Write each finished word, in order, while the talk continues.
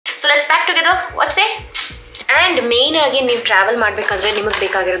So let's pack together. What's say? And main ಆಗಿ ನೀವು travel ಮಾಡಬೇಕಾದ್ರೆ ನಿಮಗೆ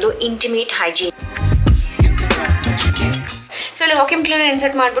ಬೇಕಾಗಿರೋದು ಇಂಟಿಮೇಟ್ ಹೈಜೀನ್. ಸೊ ಇಲ್ಲಿ ವ್ಯಾಕ್ಯೂಮ್ ಕ್ಲೀನರ್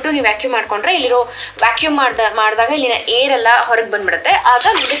ಇನ್ಸರ್ಟ್ ಮಾಡಿಬಿಟ್ಟು ನೀವು ವ್ಯಾಕ್ಯೂಮ್ ಮಾಡಿಕೊಂಡ್ರೆ ಇಲ್ಲಿರೋ ವ್ಯಾಕ್ಯೂಮ್ ಮಾಡಿದಾಗ ಇಲ್ಲಿನ ಏರ್ ಎಲ್ಲ ಹೊರಗೆ ಬಂದ್ಬಿಡುತ್ತೆ. ಆಗ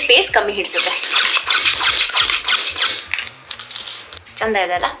ನಿಮಗೆ ಸ್ಪೇಸ್ ಕಮ್ಮಿ ಹಿಡಿಸುತ್ತೆ. ಚಂದ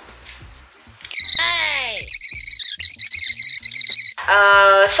ಇದೆ ಅಲ್ಲ?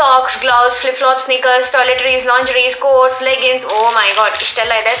 Socks, gloves, flip flop, sneakers, ಟಾಯ್ಲೆಟ್ರೀಸ್, ಲಾಂಜರೀಸ್, quotes, leggings. ಓ ಮೈ ಗಾಡ್,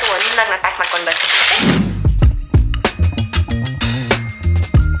 ಇಷ್ಟೆಲ್ಲ ಇದೆ. ಸೊ ಒಂದಾಗ ನಾನು ಪ್ಯಾಕ್ ಮಾಡ್ಕೊಂಡು ಬರ್ತೀನಿ.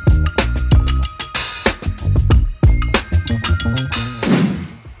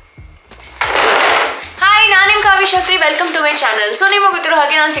 ಹಾಯ್, ನಾನು ನಿಮ್ಮ ಕಾವ್ಯ Shastri. Welcome to my channel. So ನಿಮಗೆ ಗೊತ್ತಿರೋ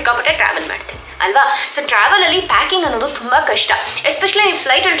ಹಾಗೆ ನಾನು ಸಿಕ್ಕಾಪಟ್ಟೆ ಟ್ರಾವೆಲ್ ಮಾಡ್ತೀನಿ ಅಲ್ವಾ? ಸೊ ಟ್ರಾವೆಲಲ್ಲಿ ಪ್ಯಾಕಿಂಗ್ ಅನ್ನೋದು ತುಂಬ ಕಷ್ಟ. ಎಸ್ಪೆಷಲಿ ನೀವು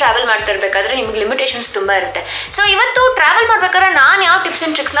ಫ್ಲೈಟಲ್ಲಿ ಟ್ರಾವೆಲ್ ಮಾಡ್ತಾ ಇರಬೇಕಾದ್ರೆ ನಿಮಗೆ ಲಿಮಿಟೇಷನ್ಸ್ ತುಂಬ ಇರುತ್ತೆ. ಸೊ ಇವತ್ತು ಟ್ರಾವೆಲ್ ಮಾಡ್ಬೇಕಾದ್ರೆ ನಾನು ಯಾವ ಟಿಪ್ಸ್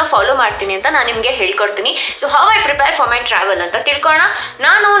ಆ್ಯಂಡ್ ಟ್ರಿಕ್ಸ್ನ ಫಾಲೋ ಮಾಡ್ತೀನಿ ಅಂತ ನಾನು ನಿಮಗೆ ಹೇಳ್ಕೊಡ್ತೀನಿ. So how I prepare for my travel ಅಂತ ತಿಳ್ಕೊಳ್ಳೋಣ.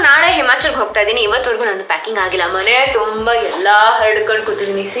 ನಾನು ನಾಳೆ ಹಿಮಾಚಲ್ಗೆ ಹೋಗ್ತಾ ಇದ್ದೀನಿ. ಇವತ್ತವರೆಗೂ ನಂದು ಪ್ಯಾಕಿಂಗ್ ಆಗಿಲ್ಲ. ಮನೆ ತುಂಬ ಎಲ್ಲ ಹರಡ್ಕೊಂಡು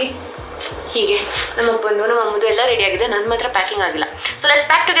ಕೂತಿದ್ದೀನಿ. ಸಿ ಹೀಗೆ ನಮ್ಮಪ್ಪಂದು ನಮ್ಮ ಅಮ್ಮದು ಎಲ್ಲ ರೆಡಿ ಆಗಿದೆ. ನನ್ನ ಮಾತ್ರ ಪ್ಯಾಕಿಂಗ್ ಆಗಿಲ್ಲ. So let's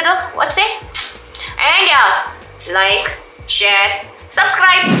pack together. What's say? And yeah, like, share,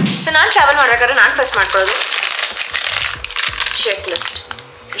 subscribe. So ನಾನು ಟ್ರಾವೆಲ್ ಮಾಡ್ಬೇಕಾದ್ರೆ ನಾನು ಫಸ್ಟ್ ಮಾಡ್ಕೊಳ್ಳೋದು ಚೆಕ್ ಲಿಸ್ಟ್.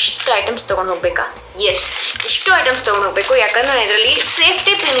 ಇಷ್ಟು ಐಟಮ್ಸ್ ತೊಗೊಂಡು ಹೋಗ್ಬೇಕಾ? ಎಸ್, ಇಷ್ಟು ಐಟಮ್ಸ್ ತೊಗೊಂಡು ಹೋಗಬೇಕು. ಯಾಕಂದರೆ ನಾನು ಇದರಲ್ಲಿ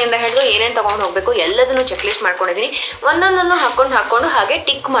ಸೇಫ್ಟಿ ಪಿನ್ನಿಂದ ಹಿಡಿದು ಏನೇನು ತೊಗೊಂಡು ಹೋಗಬೇಕು ಎಲ್ಲದನ್ನು ಚೆಕ್ ಲಿಸ್ಟ್ ಮಾಡ್ಕೊಂಡಿದ್ದೀನಿ. ಒಂದೊಂದನ್ನು ಹಾಕ್ಕೊಂಡು ಹಾಗೆ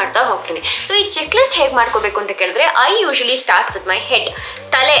ಟಿಕ್ ಮಾಡ್ತಾ ಹೋಗ್ತೀನಿ. ಸೊ ಈ ಚೆಕ್ ಲಿಸ್ಟ್ ಹೇಗೆ ಮಾಡ್ಕೋಬೇಕು ಅಂತ ಕೇಳಿದ್ರೆ, I usually start with my head.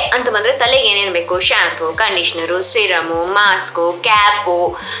 ತಲೆ ಅಂತ ಬಂದರೆ ತಲೆಗೆ ಏನೇನು ಬೇಕು? ಶ್ಯಾಂಪು, ಕಂಡೀಷ್ನರು, ಸಿರಮು, ಮಾಸ್ಕು, ಕ್ಯಾಪು,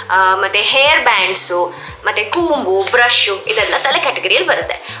 ಮತ್ತು ಹೇರ್ ಬ್ಯಾಂಡ್ಸು, ಮತ್ತು ಕೂಂಬು, ಬ್ರಷು, ಇದೆಲ್ಲ ತಲೆ ಕ್ಯಾಟಗರಿಯಲ್ಲಿ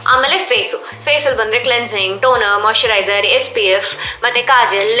ಬರುತ್ತೆ. ಆಮೇಲೆ ಫೇಸಲ್ಲಿ ಬಂದರೆ ಕ್ಲೆನ್ಸಿಂಗ್, ಟೋನರ್, ಮಾಯ್ಶ್ಚರೈಸರ್, SPF, ಮತ್ತು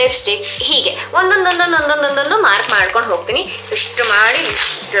ಕಾಜಲ್, ಲಿಪ್ಸ್ಟಿಕ್, ಹೀಗೆ ಒಂದೊಂದೊಂದೊಂದೊಂದೊಂದೊಂದು ಮಾರ್ಕ್ ಮಾಡ್ಕೊಂಡು ಹೋಗ್ತೀನಿ. ಸೊ ಇಷ್ಟು ಮಾಡಿ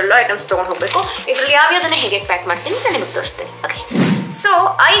ಇಷ್ಟೆಲ್ಲ ಐಟಮ್ಸ್ ತೊಗೊಂಡು ಹೋಗಬೇಕು. ಇದರಲ್ಲಿ ಯಾವ್ಯಾವುದನ್ನು ಹೇಗೆ ಪ್ಯಾಕ್ ಮಾಡ್ತೀನಿ ನಾನು ನಿಮಗೆ ತೋರಿಸ್ತೀನಿ. ಓಕೆ, ಸೊ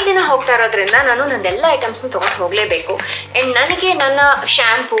 5 ದಿನ ಹೋಗ್ತಾ ಇರೋದ್ರಿಂದ ನಾನು ನಂದೆಲ್ಲ ಐಟಮ್ಸ್ನು ತೊಗೊಂಡು ಹೋಗಲೇಬೇಕು. ಆ್ಯಂಡ್ ನನಗೆ ನನ್ನ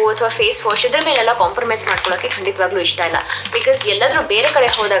ಶ್ಯಾಂಪು ಅಥವಾ ಫೇಸ್ ವಾಶ್ ಇದ್ರ ಮೇಲೆಲ್ಲ ಕಾಂಪ್ರಮೈಸ್ ಮಾಡ್ಕೊಳ್ಳೋಕ್ಕೆ ಖಂಡಿತವಾಗ್ಲೂ ಇಷ್ಟ ಇಲ್ಲ. ಬಿಕಾಸ್ ಎಲ್ಲಾದರೂ ಬೇರೆ ಕಡೆ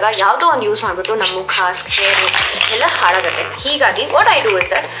ಹೋದಾಗ ಯಾವುದೋ ಒಂದು ಯೂಸ್ ಮಾಡಿಬಿಟ್ಟು ನಮ್ಮ ಮುಖ, ಹೇರು ಎಲ್ಲ ಹಾಳಾಗುತ್ತೆ. ಹೀಗಾಗಿ what I do is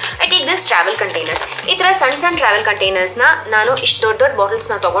that I take this travel containers. ಈ ಥರ ಸಣ್ಣ ಟ್ರಾವೆಲ್ ಕಂಟೈನರ್ಸ್ನ ನಾನು ಇಷ್ಟು ದೊಡ್ಡ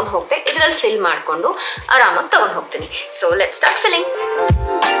ಬಾಟಲ್ಸ್ನ ತೊಗೊಂಡು ಹೋಗ್ತೆ. ಇದರಲ್ಲಿ ಫಿಲ್ ಮಾಡಿಕೊಂಡು ಆರಾಮಾಗಿ ತೊಗೊಂಡು ಹೋಗ್ತೀನಿ. So let's start filling.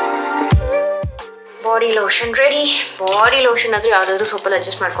 Body lotion ready. Body lotion ಆದರೂ ಯಾವುದಾದ್ರೂ ಸೋಪಲ್ಲಿ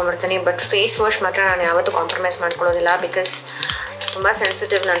ಅಡ್ಜಸ್ಟ್ ಮಾಡ್ಕೊಂಡ್ಬಿಡ್ತೀನಿ. ಬಟ್ ಫೇಸ್ ವಾಶ್ ಮಾತ್ರ ನಾನು ಯಾವತ್ತೂ ಕಾಂಪ್ರಮೈಸ್ ಮಾಡ್ಕೊಳ್ಳೋದಿಲ್ಲ. ಬಿಕಾಸ್ ತುಂಬ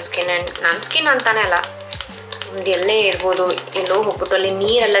ಸೆನ್ಸಿಟಿವ್ ನನ್ನ ಸ್ಕಿನ್. ಆ್ಯಂಡ್ ನನ್ನ ಸ್ಕಿನ್ ಅಂತಾನೆ ಅಲ್ಲ, ನಿಮ್ದು ಎಲ್ಲೇ ಇರ್ಬೋದು, ಎಲ್ಲೋ ಹೋಗ್ಬಿಟ್ಟು ಅಲ್ಲಿ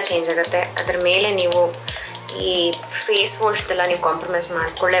ನೀರೆಲ್ಲ ಚೇಂಜ್ ಆಗುತ್ತೆ. ಅದ್ರ ಮೇಲೆ ನೀವು ಈ ಫೇಸ್ ವಾಶ್ದೆಲ್ಲ ನೀವು ಕಾಂಪ್ರಮೈಸ್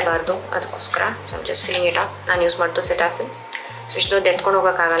ಮಾಡ್ಕೊಳ್ಳೇಬಾರ್ದು. ಅದಕ್ಕೋಸ್ಕರ so just filling it up. ನಾನು ಯೂಸ್ ಮಾಡ್ತು ಸೆಟಾಫಿಲ್. ಸೊ ಇಷ್ಟು ದೊಡ್ಡ ಎತ್ಕೊಂಡು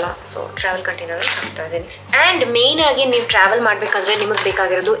ಹೋಗೋಕ್ಕಾಗಲ್ಲ. ಸೊ ಟ್ರಾವೆಲ್ ಕಂಟೈನರಲ್ಲಿ ಹಾಕ್ತಾ ಇದ್ದೀನಿ. ಆ್ಯಂಡ್ ಮೇಯ್ನಾಗಿ ನೀವು ಟ್ರಾವೆಲ್ ಮಾಡಬೇಕಾದ್ರೆ ನಿಮಗೆ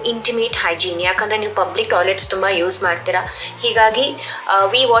ಬೇಕಾಗಿರೋದು ಇಂಟಿಮೇಟ್ ಹೈಜೀನ್. ಯಾಕಂದರೆ ನೀವು ಪಬ್ಲಿಕ್ ಟಾಯ್ಲೆಟ್ಸ್ ತುಂಬ ಯೂಸ್ ಮಾಡ್ತೀರಾ. ಹೀಗಾಗಿ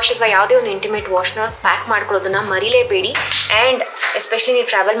ವಿ ವಾಶ್ ಅಥವಾ ಯಾವುದೇ ಒಂದು ಇಂಟಿಮೇಟ್ ವಾಶ್ನ ಪ್ಯಾಕ್ ಮಾಡ್ಕೊಳ್ಳೋದನ್ನು ಮರಿಲೇಬೇಡಿ. ಆ್ಯಂಡ್ ಎಸ್ಪೆಷಲಿ ನೀವು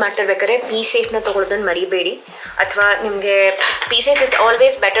ಟ್ರಾವೆಲ್ ಮಾಡ್ತಿರ್ಬೇಕಾದ್ರೆ ಪಿ ಸೇಫ್ನ ತೊಗೊಳೋದನ್ನು ಮರಿಬೇಡಿ. ಅಥವಾ ನಿಮಗೆ P safe is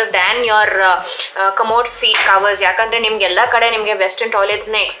always better than your commode seat covers. ಯಾಕಂದರೆ ನಿಮ್ಗೆ ಎಲ್ಲ ಕಡೆ ನಿಮಗೆ western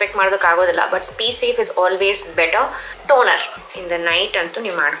ಟಾಯ್ಲೆಟ್ಸ್ನ expect ಮಾಡೋದಕ್ಕಾಗೋದಿಲ್ಲ. But P safe is always better. Toner in the night ಅಂತೂ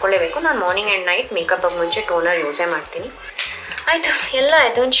ನೀವು ಮಾಡ್ಕೊಳ್ಳೇಬೇಕು. ನಾನು ಮಾರ್ನಿಂಗ್ ಆ್ಯಂಡ್ ನೈಟ್ ಮೇಕಪ್ಗೆ ಮುಂಚೆ ಟೋನರ್ ಯೂಸೇ ಮಾಡ್ತೀನಿ. ಆಯಿತು, ಎಲ್ಲ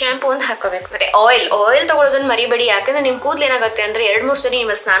ಆಯಿತು. ಒಂದು ಶ್ಯಾಂಪು ಒಂದು ಹಾಕೋಬೇಕು. ಮತ್ತು ಆಯಿಲ್ ತೊಗೊಳೋದನ್ನು ಮರಿಬೇಡಿ. ಯಾಕಂದರೆ ನಿಮ್ಮ ಕೂದಲು ಏನಾಗುತ್ತೆ ಅಂದರೆ 2-3 ಸರಿ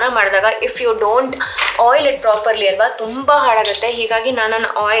ನೀವು ಸ್ನಾನ ಮಾಡಿದಾಗ if you don't oil it properly ಅಲ್ವಾ, ತುಂಬ ಹಾಳಾಗುತ್ತೆ. ಹೀಗಾಗಿ ನಾನು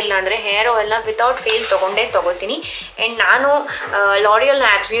ಆಯಿಲ್ನ ಅಂದರೆ ಹೇರ್ ಆಯಿಲ್ನ ವಿತೌಟ್ ಫೇಲ್ ತೊಗೋತೀನಿ. ಆ್ಯಂಡ್ ನಾನು ಲಾರಿಯಲ್ನ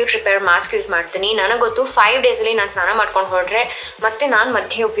ಆಬ್ಸಲ್ಯೂಟ್ ರಿಪೇರ್ ಮಾಸ್ಕ್ ಯೂಸ್ ಮಾಡ್ತೀನಿ. ನನಗೆ ಗೊತ್ತು 5 ಡೇಸಲ್ಲಿ ನಾನು ಸ್ನಾನ ಮಾಡ್ಕೊಂಡು ಹೊರಟ್ರೆ ಮತ್ತೆ ನಾನು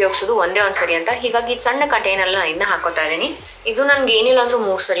ಮಧ್ಯೆ ಉಪಯೋಗಿಸೋದು ಒಂದೇ ಒಂದು ಸರಿ ಅಂತ. ಹೀಗಾಗಿ ಇದು ಸಣ್ಣ ಕಂಟೈನರ್ನ ನಾನು ಇದನ್ನ ಹಾಕೋತಾ ಇದ್ದೀನಿ. ಇದು ನನಗೆ ಏನಿಲ್ಲ ಅಂದರೂ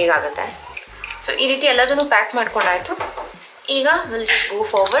 3 ಸರಿಗಾಗುತ್ತೆ. ಸೊ ಈ ರೀತಿ ಎಲ್ಲದನ್ನು ಪ್ಯಾಕ್ ಮಾಡ್ಕೊಂಡಾಯಿತು. ಈಗ will just go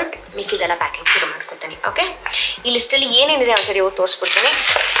forward. ಮಿಕ್ಕಿದೆಲ್ಲ packing ಶುರು ಮಾಡ್ಕೊತೀನಿ. ಓಕೆ, ಈ ಲಿಸ್ಟಲ್ಲಿ ಏನೇನಿದೆ ಒಂದ್ಸರಿ ತೋರಿಸ್ಬಿಡ್ತೀನಿ.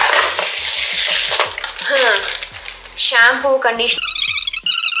 Shampoo, conditioner,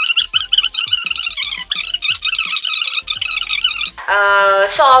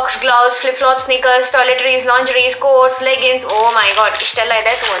 socks, gloves, flip flop, sneakers, ಟಾಯ್ಲೆಟ್ರೀಸ್, ಲಾಂಜರೀಸ್, quotes, leggings. ಓ ಮೈ ಗಾಡ್, ಇಷ್ಟೆಲ್ಲ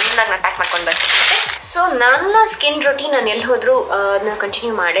ಇದೆ. ಸೊ ಒಂದಾಗ ನಾನು ಪ್ಯಾಕ್ ಮಾಡ್ಕೊಂಡು ಬರ್ತೀನಿ. ಸೊ ನನ್ನ ಸ್ಕಿನ್ ರೊಟೀನ್ ನಾನು ಎಲ್ಲಿ ಹೋದರೂ ಅದನ್ನ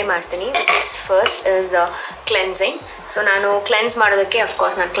ಕಂಟಿನ್ಯೂ ಮಾಡ್ತೀನಿ. This first is cleansing. So ನಾನು ಕ್ಲೆನ್ಸ್ ಮಾಡೋದಕ್ಕೆ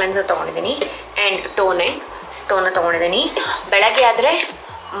ಅಫ್ಕೋರ್ಸ್ ನಾನು ಕ್ಲೆನ್ಸರ್ ತೊಗೊಂಡಿದ್ದೀನಿ. ಆ್ಯಂಡ್ ಟೋನರ್ ತೊಗೊಂಡಿದ್ದೀನಿ. ಬೆಳಗ್ಗೆ ಆದರೆ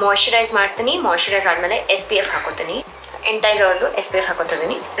ಮಾಯ್ಶ್ಚರೈಸ್ ಮಾಡ್ತೀನಿ. ಮಾಯ್ಶ್ಚರೈಸ್ ಆದಮೇಲೆ SPF ಹಾಕೋತೀನಿ. ಎಂಟೈಸರ್ದು SPF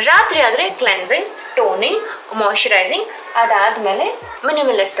ಹಾಕೋತಿದ್ದೀನಿ. ರಾತ್ರಿ ಆದರೆ ಕ್ಲೆನ್ಸಿಂಗ್, ಟೋನಿಂಗ್, ಮಾಯ್ಶ್ಚರೈಸಿಂಗ್, ಅದಾದಮೇಲೆ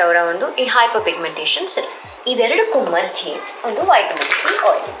ಮಿನಿಮಲಿಸ್ಟ್ ಅವರ ಒಂದು ಈ ಹೈಪರ್ ಪಿಗ್ಮೆಂಟೇಷನ್ಸ್. ಇದೆರಡಕ್ಕೂ ಮಧ್ಯೆ ಒಂದು ವೈಟಮಿನ್ C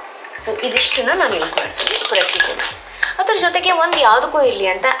ಆಯಿಲ್. ಸೊ ಇದಿಷ್ಟನ್ನು ನಾನು ಯೂಸ್ ಮಾಡ್ತೀನಿ ಪ್ರತಿದಿನ. ಅದ್ರ ಜೊತೆಗೆ ಒಂದು ಯಾವುದಕ್ಕೂ ಇರಲಿ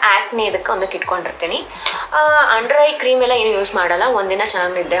ಅಂತ ಆ್ಯಕ್ನೆ ಇದಕ್ಕೆ ಒಂದಕ್ಕೆ ಇಟ್ಕೊಂಡಿರ್ತೀನಿ. ಅಂಡರ್ ಐ ಕ್ರೀಮ್ ಎಲ್ಲ ಏನು ಯೂಸ್ ಮಾಡಲ್ಲ. ಒಂದಿನ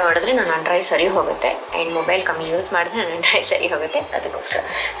ಚೆನ್ನಾಗಿ ನಿದ್ದೆ ಮಾಡಿದ್ರೆ ನನ್ನ ಅಂಡರ್ ಐ ಸರಿ ಹೋಗುತ್ತೆ. ಆ್ಯಂಡ್ ಮೊಬೈಲ್ ಕಮ್ಮಿ ಯೂಸ್ ಮಾಡಿದ್ರೆ ನನ್ನ ಅಂಡರ್ ಐ ಸರಿ ಹೋಗುತ್ತೆ, ಅದಕ್ಕೋಸ್ಕರ.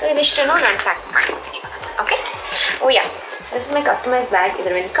 ಸೊ ಇದಿಷ್ಟು ನಾನು ಪ್ಯಾಕ್ ಮಾಡ್ಕೊತೀನಿ ಇವಾಗ. Okay, O yeah, this is my customise bag.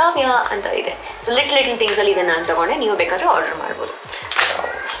 ಇದ್ರ ಮೇಲೆ ಕಾವ್ಯ ಅಂತ ಇದೆ. ಸೊ ಲಿಟ್ಲ್ ಥಿಂಗ್ಸಲ್ಲಿ ಇದನ್ನು ನಾನು ತೊಗೊಂಡೆ, ನೀವು ಬೇಕಾದರೆ ಆರ್ಡರ್ ಮಾಡ್ಬೋದು. So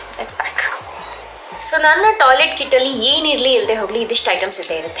let's pack. ಸೊ ನನ್ನ ಟಾಯ್ಲೆಟ್ ಕಿಟ್ಟಲ್ಲಿ ಏನಿರಲಿ ಇಲ್ಲದೆ ಹೋಗಲಿ ಇದಿಷ್ಟು ಐಟಮ್ಸ್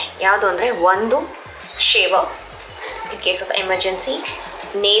ಇದ್ದೇ ಇರುತ್ತೆ. ಯಾವುದು ಅಂದರೆ ಒಂದು shaver in case of emergency,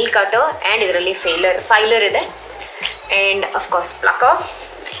 nail cutter and ಇದರಲ್ಲಿ ಫೈಲರ್ ಇದೆ, and of course ಪ್ಲಕ್ಕರ್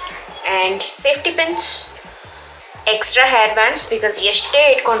and safety pins, extra hair bands because ಎಷ್ಟೇ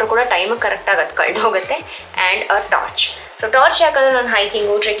ಇಟ್ಕೊಂಡ್ರೂ ಕೂಡ ಟೈಮಿಗೆ ಕರೆಕ್ಟಾಗಿ ಅದು ಕಳೆದು ಹೋಗುತ್ತೆ, and a torch. So torch ಯಾಕಂದರೆ ನಾನು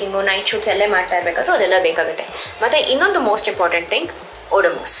ಹೈಕಿಂಗು, ಟ್ರೆಕ್ಕಿಂಗು, ನೈಟ್ ಶೂಟ್ಸ್ ಎಲ್ಲ ಮಾಡ್ತಾ ಇರಬೇಕಾದ್ರೂ ಅದೆಲ್ಲ ಬೇಕಾಗುತ್ತೆ. ಮತ್ತು ಇನ್ನೊಂದು ಮೋಸ್ಟ್ ಇಂಪಾರ್ಟೆಂಟ್ ಥಿಂಗ್,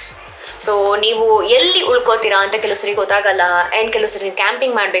 ಓಡೋಮೋಸ್. ಸೊ ನೀವು ಎಲ್ಲಿ ಉಳ್ಕೋತೀರಾ ಅಂತ ಕೆಲವು ಸರಿ ಗೊತ್ತಾಗಲ್ಲ, ಆ್ಯಂಡ್ ಕೆಲವು ಸರಿ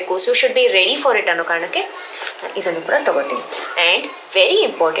ಕ್ಯಾಂಪಿಂಗ್ ಮಾಡಬೇಕು, so should be ready for it ಅನ್ನೋ ಕಾರಣಕ್ಕೆ ಇದನ್ನು ಕೂಡ ತೊಗೋತೀನಿ. ಆ್ಯಂಡ್ ವೆರಿ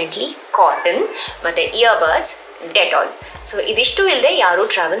ಇಂಪಾರ್ಟೆಂಟ್ಲಿ ಕಾಟನ್ ಮತ್ತು ಇಯರ್ಬಡ್ಸ್, ಡೆಟಾಲ್. ಸೊ ಇದಿಷ್ಟು ಇಲ್ಲದೆ ಯಾರೂ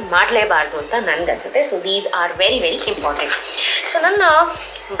ಟ್ರಾವೆಲ್ ಮಾಡಲೇಬಾರ್ದು ಅಂತ ನನಗನ್ಸುತ್ತೆ. So these are very important. So ನನ್ನ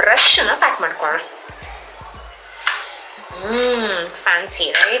ಬ್ರಷನ್ನು ಪ್ಯಾಕ್ ಮಾಡ್ಕೊಳ್ಳೋಣ. Fancy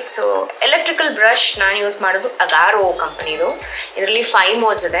right. So electrical brush ನಾನು ಯೂಸ್ ಮಾಡೋದು ಅಗಾರೋ ಕಂಪನಿದು. ಇದರಲ್ಲಿ 5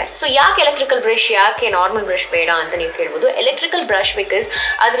 ಮೋಡ್ಸ್ ಇದೆ. ಸೊ ಯಾಕೆ ಎಲೆಕ್ಟ್ರಿಕಲ್ ಬ್ರಷ್, ಯಾಕೆ ನಾರ್ಮಲ್ ಬ್ರಷ್ ಬೇಡ ಅಂತ ನೀವು ಕೇಳ್ಬೋದು. ಎಲೆಕ್ಟ್ರಿಕಲ್ ಬ್ರಷ್ ಬಿಕಾಸ್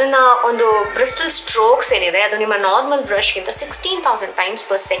ಅದನ್ನ ಒಂದು ಬ್ರಿಸ್ಟಲ್ ಸ್ಟ್ರೋಕ್ಸ್ ಏನಿದೆ ಅದು ನಿಮ್ಮ ನಾರ್ಮಲ್ ಬ್ರಷ್ಗಿಂತ 16,000 ಟೈಮ್ಸ್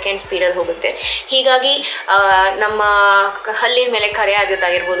ಪರ್ ಸೆಕೆಂಡ್ ಸ್ಪೀಡಲ್ಲಿ ಹೋಗುತ್ತೆ. ಹೀಗಾಗಿ ನಮ್ಮ ಹಲ್ಲಿನ ಮೇಲೆ ಕರೆ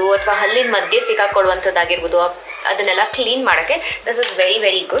ಆಗೋದಾಗಿರ್ಬೋದು ಅಥವಾ ಹಲ್ಲಿನ ಮಧ್ಯೆ ಸಿಕ್ಕಾಕೊಳ್ಳುವಂಥದ್ದಾಗಿರ್ಬೋದು, ಅದನ್ನೆಲ್ಲ ಕ್ಲೀನ್ ಮಾಡೋಕ್ಕೆ ದಿಸ್ ಇಸ್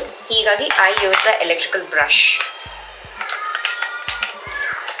ವೆರಿ ಗುಡ್. ಹೀಗಾಗಿ I use the electrical brush.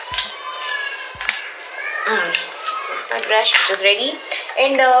 This is my brush which is ready,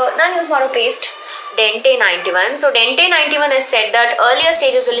 and ನಾನು ಯೂಸ್ ಮಾಡೋ paste ಡೆಂಟೆ 91. So ಡೆಂಟೆ 91 is said that earlier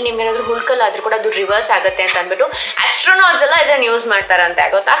stages ಅಲ್ಲಿ ನಿಮ್ಗೆ ಏನಾದರೂ ಹುಳ್ಕಲ್ಲಾದರೂ ಕೂಡ ಅದು ರಿವರ್ಸ್ ಆಗುತ್ತೆ ಅಂತ ಅಂದ್ಬಿಟ್ಟು ಆಸ್ಟ್ರೋನಾಟ್ಸ್ ಎಲ್ಲ ಇದನ್ನು ಯೂಸ್ ಮಾಡ್ತಾರಂತೆ,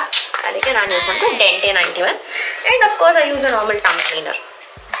 ಗೊತ್ತಾ? ಅದಕ್ಕೆ ನಾನು ಯೂಸ್ ಮಾಡೋದು ಡೆಂಟೆ 91. And of course I use a normal tongue cleaner.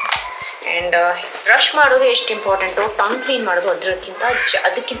 And brush ಮಾಡೋದು ಎಷ್ಟು ಇಂಪಾರ್ಟೆಂಟು, ಟಂಗ್ ಕ್ಲೀನ್ ಮಾಡೋದು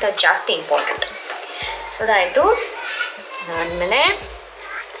ಅದಕ್ಕಿಂತ ಜಾಸ್ತಿ ಇಂಪಾರ್ಟೆಂಟ್. ಸೊ ಅದಾಯಿತು. ಅದಾದಮೇಲೆ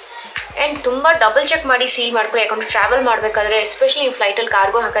ಆ್ಯಂಡ್ ತುಂಬ ಡಬಲ್ ಚೆಕ್ ಮಾಡಿ ಸೀಲ್ ಮಾಡ್ಕೊಳ್ಳಿ. ಯಾಕಂದ್ರೆ ಟ್ರಾವೆಲ್ ಮಾಡಬೇಕಾದ್ರೆ ಎಸ್ಪೆಷಲಿ ಫ್ಲೈಟಲ್ಲಿ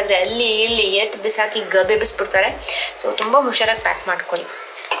ಕಾರ್ಗೋ ಹಾಕಿದ್ರೆ ಅಲ್ಲಿ ಇಲ್ಲಿ ಬಿಸಾಕಿ ಬಿಸ್ಬಿಡ್ತಾರೆ. ಸೊ ತುಂಬ ಹುಷಾರಾಗಿ ಪ್ಯಾಕ್ ಮಾಡ್ಕೊಳ್ಳಿ.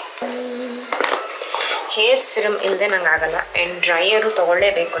 ಹೇರ್ ಸಿರಮ್ ಇಲ್ಲದೆ ನಂಗೆ ಆಗಲ್ಲ, ಆ್ಯಂಡ್ ಡ್ರೈಯರು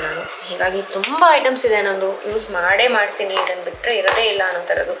ತೊಗೊಳ್ಳೇಬೇಕು ನಾನು. ಹೀಗಾಗಿ ತುಂಬ ಐಟಮ್ಸ್ ಇದೆ, ನಂದು ಯೂಸ್ ಮಾಡ್ತೀನಿ, ಇದನ್ನು ಬಿಟ್ಟರೆ ಇರೋದೇ ಇಲ್ಲ ಅನ್ನೋ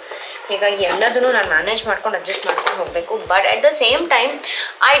ಥರದ್ದು. ಹೀಗಾಗಿ ಎಲ್ಲದನ್ನು ನಾನು ಮ್ಯಾನೇಜ್ ಮಾಡ್ಕೊಂಡು ಅಡ್ಜಸ್ಟ್ ಮಾಡ್ಕೊಂಡು ಹೋಗಬೇಕು. But at the same time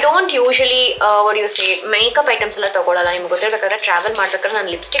I don't usually makeup items ಎಲ್ಲ ತೊಗೊಳ್ಳಲ್ಲ. ನಿಮ್ಗೆ ಗೊತ್ತಿರಬೇಕಾದ್ರೆ ಟ್ರಾವೆಲ್ ಮಾಡ್ಬೇಕಾದ್ರೆ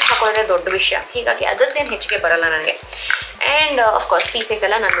ನಾನು ಲಿಪ್ಸ್ಟಿಕ್ ಹಾಕೊಳ್ಳೋದೇ ದೊಡ್ಡ ವಿಷಯ. ಹೀಗಾಗಿ ಅದರದ್ದೇನು ಹೆಚ್ಚಿಗೆ ಬರೋಲ್ಲ ನನಗೆ. ಆ್ಯಂಡ್ ಅಫ್ಕೋರ್ಸ್ ಪೀಸೆಸ್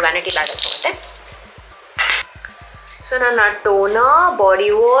ಎಲ್ಲ ನನ್ನ ವ್ಯಾನಿಟಿ ಬ್ಯಾಗಲ್ಲಿ ಹೋಗುತ್ತೆ. ಸೊ ನನ್ನ toner, body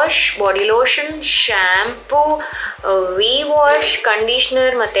wash, body lotion, shampoo, V wash,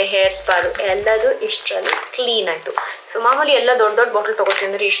 conditioner ಮತ್ತು ಹೇರ್ ಸ್ಪಾದು ಎಲ್ಲದು ಇಷ್ಟರಲ್ಲಿ ಕ್ಲೀನ್ ಆಯಿತು. ಸೊ ಮಾಮೂಲಿ ಎಲ್ಲ ದೊಡ್ಡ ಬಾಟಲ್ ತೊಗೋತೀನಿ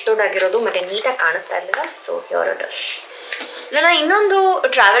ಅಂದರೆ ಇಷ್ಟು ದೊಡ್ಡಾಗಿರೋದು ಮತ್ತು ನೀಟಾಗಿ ಕಾಣಿಸ್ತಾ ಇರಲಿಲ್ಲ. So here it is. ನನ್ನ ಇನ್ನೊಂದು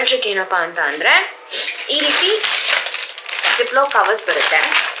ಟ್ರಾವೆಲ್ ಟ್ರಿಕ್ ಏನಪ್ಪ ಅಂತ ಅಂದರೆ ಈ ರೀತಿ ಜಿಪ್ಲಾಕ್ ಕವರ್ಸ್ ಬರುತ್ತೆ.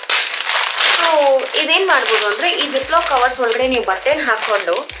 ಸೊ ಇದೇನು ಮಾಡ್ಬೋದು ಅಂದರೆ ಈ ಜಿಪ್ಲಾಕ್ ಕವರ್ಸ್ ಒಳಗಡೆ ನೀವು ಬಟ್ಟೆನ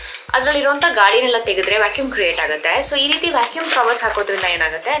ಹಾಕ್ಕೊಂಡು ಅದರಲ್ಲಿರುವಂಥ ಗಾಳಿನೆಲ್ಲ ತೆಗೆದ್ರೆ ವ್ಯಾಕ್ಯೂಮ್ ಕ್ರಿಯೇಟ್ ಆಗುತ್ತೆ. ಸೊ ಈ ರೀತಿ ವ್ಯಾಕ್ಯೂಮ್ ಕವರ್ಸ್ ಹಾಕೋದ್ರಿಂದ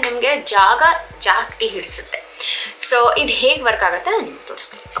ಏನಾಗುತ್ತೆ, ನಿಮಗೆ ಜಾಗ ಜಾಸ್ತಿ ಹಿಡಿಸುತ್ತೆ. ಸೊ ಇದು ಹೇಗೆ ವರ್ಕ್ ಆಗುತ್ತೆ ನಾನು ನಿಮ್ಗೆ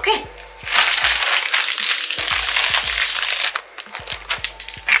ತೋರಿಸ್ತೀನಿ. ಓಕೆ,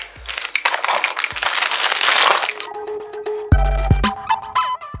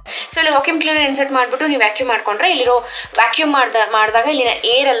 ಸೊ ಇಲ್ಲಿ ವ್ಯಾಕ್ಯೂಮ್ ಕ್ಲೀನರ್ ಇನ್ಸರ್ಟ್ ಮಾಡಿಬಿಟ್ಟು ನೀವು ವ್ಯಾಕ್ಯೂಮ್ ಮಾಡಿಕೊಂಡ್ರೆ ಇಲ್ಲಿರೋ ವ್ಯಾಕ್ಯೂಮ್ ಮಾಡಿದಾಗ ಇಲ್ಲಿನ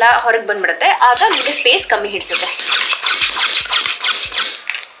ಏರೆಲ್ಲ ಹೊರಗೆ ಬಂದ್ಬಿಡುತ್ತೆ. ಆಗ ನಿಮಗೆ ಸ್ಪೇಸ್ ಕಮ್ಮಿ ಹಿಡಿಸುತ್ತೆ.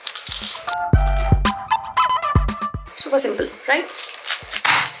 Super simple, right?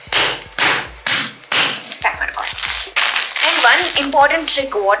 Pack ಮಾಡ್ಕೊಳ್ಳಿ. And one important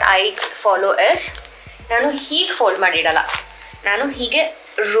trick what I follow is ನಾನು ಹೀಗೆ ಫೋಲ್ಡ್ ಮಾಡಿ ಇಡಲ್ಲ, ನಾನು ಹೀಗೆ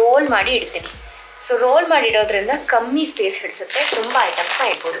ರೋಲ್ ಮಾಡಿ ಇಡ್ತೀನಿ. ಸೊ ರೋಲ್ ಮಾಡಿ ಇಡೋದ್ರಿಂದ ಕಮ್ಮಿ ಸ್ಪೇಸ್ ಹಿಡಿಸುತ್ತೆ, ತುಂಬ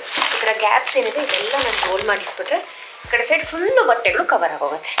ಐಟಮ್ಸ್ನ ಇಡ್ಬೋದು. ಈ ಕಡೆ ಗ್ಯಾಪ್ಸ್ ಏನಿದೆ ಇದೆಲ್ಲ ನಾನು ರೋಲ್ ಮಾಡಿ ಇಟ್ಬಿಟ್ರೆ ಈ ಕಡೆ ಸೈಡ್ ಫುಲ್ಲು ಬಟ್ಟೆಗಳು ಕವರ್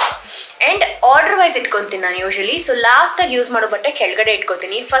ಆಗೋಗುತ್ತೆ. ಆ್ಯಂಡ್ ಆರ್ಡರ್ ವೈಸ್ ಇಟ್ಕೊತೀನಿ ನಾನು ಯೂಶಲಿ. ಸೊ ಲಾಸ್ಟಾಗಿ ಯೂಸ್ ಮಾಡೋ ಬಟ್ಟೆ ಕೆಳಗಡೆ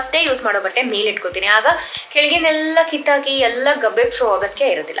ಇಟ್ಕೊತೀನಿ, ಫಸ್ಟ್ ಡೇ ಯೂಸ್ ಮಾಡೋ ಬಟ್ಟೆ ಮೇಲೆ ಇಟ್ಕೊತೀನಿ. ಆಗ ಕೆಳಗಿನೆಲ್ಲ ಕಿತ್ತಾಕಿ ಎಲ್ಲ ಗಬ್ಬೆಬ್ಸೋ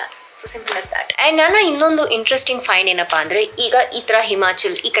ಅಗತ್ಯ ಇರೋದಿಲ್ಲ. So simple as that. And ನನ್ನ ಇನ್ನೊಂದು ಇಂಟ್ರೆಸ್ಟಿಂಗ್ ಫೈಂಡ್ ಏನಪ್ಪ ಅಂದರೆ, ಈಗ ಈ ಥರ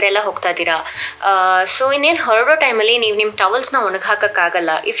ಹಿಮಾಚಲ್ ಈ ಕಡೆ ಎಲ್ಲ ಹೋಗ್ತಾ ಇದ್ದೀರಾ, ಸೊ ಇನ್ನೇನು ಹೊರಡೋ ಟೈಮಲ್ಲಿ ನೀವು ನಿಮ್ಮ ಟವಲ್ಸ್ನ ಒಣಗಿ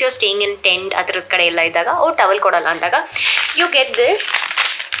ಹಾಕೋಕ್ಕಾಗಲ್ಲ. If you are staying in tent ಆ ಥರದ ಕಡೆ ಎಲ್ಲ ಇದ್ದಾಗ ಅವ್ರು ಟವಲ್ ಕೊಡಲ್ಲ ಅಂದಾಗ you get this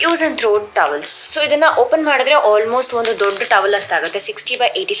use and throw towels. So ಇದನ್ನು ಓಪನ್ ಮಾಡಿದ್ರೆ ಆಲ್ಮೋಸ್ಟ್ ಒಂದು ದೊಡ್ಡ ಟವಲ್ ಅಷ್ಟಾಗುತ್ತೆ, 60 by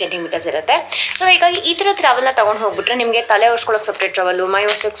 80 ಸೆಂಟಿಮೀಟರ್ಸ್ ಇರುತ್ತೆ. ಸೊ ಹೀಗಾಗಿ ಈ ಥರ ಟವಲ್ನ ತೊಗೊಂಡು ಹೋಗ್ಬಿಟ್ರೆ ನಿಮಗೆ ತಲೆ ಒರೆಸ್ಕೊಳ್ಳೋಕೆ ಸಪ್ರೇಟ್ ಟವಲು, ಮೈ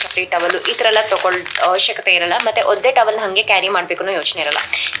ಒರೆಸೋಕೆ ಸಪ್ರೇಟ್ ಟವಲು, ಈ ಥರ ಎಲ್ಲ ತೊಗೊಳ್ಳೋ ಅವಶ್ಯಕತೆ ಇರಲ್ಲ. ಮತ್ತು ಒದ್ದೆ ಟವಲ್ನ ಹಾಗೆ ಕ್ಯಾರಿ ಮಾಡಬೇಕು ಅನ್ನೋ ಯೋಚನೆ ಇರಲ್ಲ.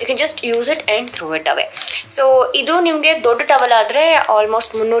 You can just use it and throw it away. So ಇದು ನಿಮಗೆ ದೊಡ್ಡ ಟವಲ್ ಆದರೆ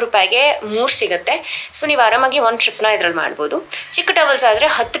ಆಲ್ಮೋಸ್ಟ್ 300 ರೂಪಾಯಿಗೆ 3 ಸಿಗುತ್ತೆ. ಸೊ ನೀವು ಆರಾಮಾಗಿ ಒಂದು ಟ್ರಿಪ್ನ ಇದ್ರಲ್ಲಿ ಮಾಡ್ಬೋದು. ಚಿಕ್ಕ ಟವಲ್ಸ್ ಆದರೆ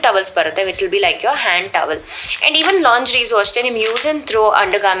 10 ಟವಲ್ಸ್ ಬರುತ್ತೆ, with will be like your hand towel. And even ಲಾಂಜ್ರೀಸು ಅಷ್ಟೇ, ನಿಮ್ಮ use and throw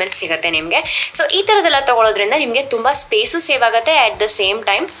under garments ಸಿಗುತ್ತೆ ನಿಮಗೆ. ಸೊ ಈ ಥರದ್ದೆಲ್ಲ ತೊಗೊಳೋದ್ರಿಂದ ನಿಮಗೆ ತುಂಬ ಸ್ಪೇಸು ಸೇವ್ ಆಗುತ್ತೆ. ಆ್ಯಟ್ ದ ಸೇಮ್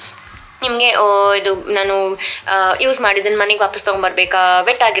ಟೈಮ್ ನಿಮಗೆ ಇದು ನಾನು ಯೂಸ್ ಮಾಡಿದ್ದನ್ನು ಮನೆಗೆ ವಾಪಸ್ ತೊಗೊಂಬರ್ಬೇಕಾ,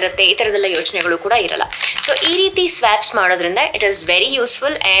 ವೆಟ್ ಆಗಿರುತ್ತೆ, ಈ ಥರದ್ದೆಲ್ಲ ಯೋಚನೆಗಳು ಕೂಡ ಇರಲ್ಲ. ಸೊ ಈ ರೀತಿ ಸ್ವ್ಯಾಪ್ಸ್ ಮಾಡೋದ್ರಿಂದ it is very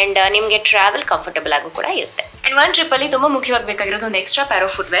useful and ನಿಮಗೆ ಟ್ರಾವೆಲ್ ಕಂಫರ್ಟಬಲ್ ಆಗು ಕೂಡ ಇರುತ್ತೆ. ಆ್ಯಂಡ್ ಒಂದು ಟ್ರಿಪ್ಪಲ್ಲಿ ತುಂಬ ಮುಖ್ಯವಾಗಿ ಬೇಕಾಗಿರೋದು ಒಂದು extra Pyaar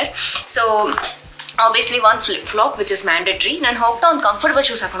of footwear. So obviously ಒಂದು flip flop which is mandatory. ನಾನು ಹೋಗ್ತಾ ಒಂದು ಕಂಫರ್ಟಬಲ್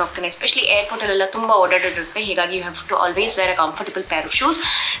ಶೂಸ್ ಹಾಕೊಂಡು ಹೋಗ್ತೇನೆ, ಎಸ್ಪೆಷಲಿ ಏರ್ಪೋರ್ಟಲ್ಲೆಲ್ಲ ತುಂಬ ಓಡಾಡಿರುತ್ತೆ. ಹೀಗಾಗಿ you have to always wear a comfortable Pyaar of shoes.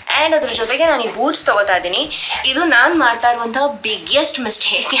 And ಅದ್ರ ಜೊತೆಗೆ ನಾನು ಈ ಬೂಟ್ಸ್ ತೊಗೋತಾ ಇದ್ದೀನಿ. ಇದು ನಾನು ಮಾಡ್ತಾ ಇರುವಂತಹ ಬಿಗ್ಗೆಸ್ಟ್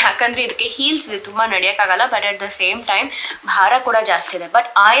ಮಿಸ್ಟೇಕ್, ಯಾಕಂದರೆ ಇದಕ್ಕೆ ಹೀಲ್ಸ್ ಇದೆ, ತುಂಬ ನಡೆಯೋಕ್ಕಾಗಲ್ಲ. But at the same time ಭಾರ ಕೂಡ ಜಾಸ್ತಿ ಇದೆ. But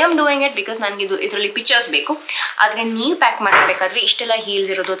I am doing it because ನನಗೆ ಇದರಲ್ಲಿ ಪಿಕ್ಚರ್ಸ್ ಬೇಕು. ಆದರೆ ನೀವು ಪ್ಯಾಕ್ ಮಾಡಬೇಕಾದ್ರೆ ಇಷ್ಟೆಲ್ಲ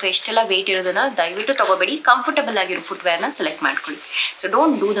ಹೀಲ್ಸ್ ಇರೋದು ಅಥವಾ ಇಷ್ಟೆಲ್ಲ ವೆಯ್ಟ್ ಇರೋದನ್ನ ದಯವಿಟ್ಟು ತೊಗೋಬೇಡಿ. ಕಂಫರ್ಟಬಲ್ ಆಗಿರೋ ಫುಟ್ವೇರ್ನ ಸೆಲೆಕ್ಟ್ ಮಾಡ್ಕೊಳ್ಳಿ. So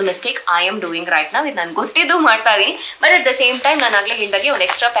don't do the mistake I am doing right now. ಇದು ನಾನು ಗೊತ್ತಿದ್ದು ಮಾಡ್ತಾ ಇದ್ದೀನಿ. But at the same time ನಾನು ಆಗಲೇ ಹೇಳಿದಾಗೆ ಒಂದು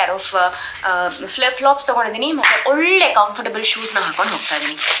extra Pyaar of flip flops ತೊಗೊಂಡಿದ್ದೀನಿ ಮತ್ತು ಒಳ್ಳೆ ಕಂಫರ್ಟಬಲ್ ಶೂಸ್ನ ಹಾಕೊಂಡು ಹೋಗ್ತಾ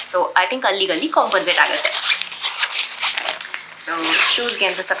ಇದ್ದೀನಿ. ಸೊ ಐ ಥಿಂಕ್ ಅಲ್ಲಿಗಲ್ಲಿ ಕಾಂಪನ್ಸೇಟ್ ಆಗುತ್ತೆ. ಸೊ ಶೂಸ್ಗೆ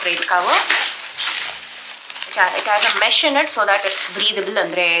ಅಂತ separate cover, it has a mesh in it so that it's breathable,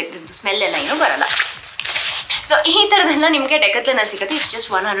 ಅಂದರೆ ಸ್ಮೆಲ್ ಎಲ್ಲ ಏನೂ ಬರಲ್ಲ. ಸೊ ಈ ಥರದ್ದೆಲ್ಲ ನಿಮಗೆ ಡೆಕತ್ಲನಲ್ಲಿ ಸಿಗುತ್ತೆ. ಇಟ್ಸ್ ಜಸ್ಟ್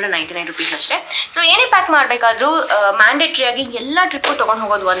 199 rupees ಅಷ್ಟೇ. ಸೊ ಏನೇ ಪ್ಯಾಕ್ ಮಾಡಬೇಕಾದ್ರೂ ಮ್ಯಾಂಡೇಟ್ರಿಯಾಗಿ ಎಲ್ಲ ಟ್ರಿಪ್ಪು ತೊಗೊಂಡು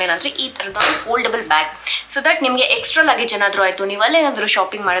ಹೋಗೋದು ಒಂದೇನಂದರೆ ಈ ಥರದ್ದೊಂದು ಫೋಲ್ಡಬಲ್ ಬ್ಯಾಗ್. ಸೊ ದಟ್ ನಿಮಗೆ ಎಕ್ಸ್ಟ್ರಾ ಲಗೇಜ್ ಏನಾದರೂ ಆಯಿತು, ನೀವು ಅಲ್ಲೇನಾದರೂ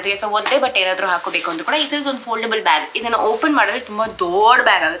ಶಾಪಿಂಗ್ ಮಾಡಿದ್ರಿ ಅಥವಾ ಒದ್ದೆ ಬಟ್ಟೆ ಏನಾದರೂ ಹಾಕೋಬೇಕು ಅಂದರೂ ಕೂಡ ಈ ಥರದ್ದೊಂದು ಫೋಲ್ಡಬಲ್ ಬ್ಯಾಗ್, ಇದನ್ನು ಓಪನ್ ಮಾಡಿದ್ರೆ ತುಂಬ ದೊಡ್ಡ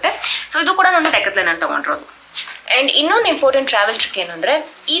ಬ್ಯಾಗ್ ಆಗುತ್ತೆ. ಸೊ ಇದು ಕೂಡ ನಾನು ಡೆಕತ್ಲನಲ್ಲಿ ತೊಗೊಂಡಿರೋದು. ಆ್ಯಂಡ್ ಇನ್ನೊಂದು ಇಂಪಾರ್ಟೆಂಟ್ ಟ್ರಾವೆಲ್ ಟ್ರಿಕ್ ಏನು ಅಂದರೆ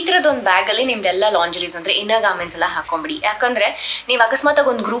ಈ ಥರದ್ದೊಂದು ಬ್ಯಾಗಲ್ಲಿ ನಿಮ್ದೆಲ್ಲ ಲಾಂಜರೀಸ್ ಅಂದರೆ ಇನ್ನರ್ ಗಾರ್ಮೆಂಟ್ಸ್ ಎಲ್ಲ ಹಾಕೊಂಬಿಡಿ. ಯಾಕಂದರೆ ನೀವು ಅಕಸ್ಮಾತಾಗಿ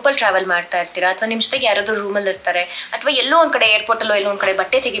ಒಂದು ಗ್ರೂಪಲ್ಲಿ ಟ್ರಾವೆಲ್ ಮಾಡ್ತಾ ಇರ್ತೀರಾ, ಅಥವಾ ನಿಮ್ಮ ಜೊತೆಗೆ ಯಾರಾದರೂ ರೂಮಲ್ಲಿ ಇರ್ತಾರೆ, ಅಥವಾ ಎಲ್ಲೋ ಒಂದು ಕಡೆ ಏರ್ಪೋರ್ಟಲ್ಲೋ ಎಲ್ಲೋ ಒಂದು ಕಡೆ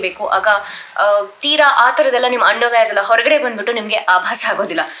ಬಟ್ಟೆ ತೆಗಿಬೇಕು, ಆಗ ತೀರಾ ಆ ಥರದ್ದೆಲ್ಲ ನಿಮ್ಮ ಅಂಡರ್ವೇರ್ಸ್ ಎಲ್ಲ ಹೊರಗಡೆ ಬಂದುಬಿಟ್ಟು ನಿಮಗೆ ಆಭಾಸ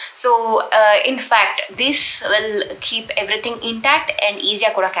ಆಗೋದಿಲ್ಲ. So in fact this will keep everything intact and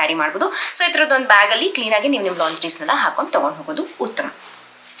ಈಸಿಯಾಗಿ ಕೂಡ ಕ್ಯಾರಿ ಮಾಡ್ಬೋದು. ಸೊ ಈ ಥರದ್ದೊಂದು ಬ್ಯಾಗಲ್ಲಿ ಕ್ಲೀನಾಗಿ ನೀವು ನಿಮ್ಮ ಲಾಂಜರೀಸ್ನೆಲ್ಲ ಹಾಕೊಂಡು ತೊಗೊಂಡು ಹೋಗೋದು ಉತ್ತಮ.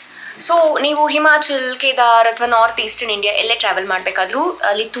 ಸೊ ನೀವು ಹಿಮಾಚಲ್, ಕೇದಾರ್ ಅಥವಾ ನಾರ್ತ್ ಈಸ್ಟರ್ನ್ ಇಂಡಿಯಾ ಎಲ್ಲೇ ಟ್ರಾವೆಲ್ ಮಾಡಬೇಕಾದ್ರೂ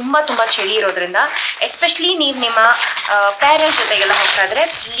ಅಲ್ಲಿ ತುಂಬ ಚಳಿ ಇರೋದ್ರಿಂದ ಎಸ್ಪೆಷಲಿ ನೀವು ನಿಮ್ಮ ಪೇರೆಂಟ್ಸ್ ಜೊತೆಗೆಲ್ಲ ಹೋಗ್ತಾ ಇದ್ರೆ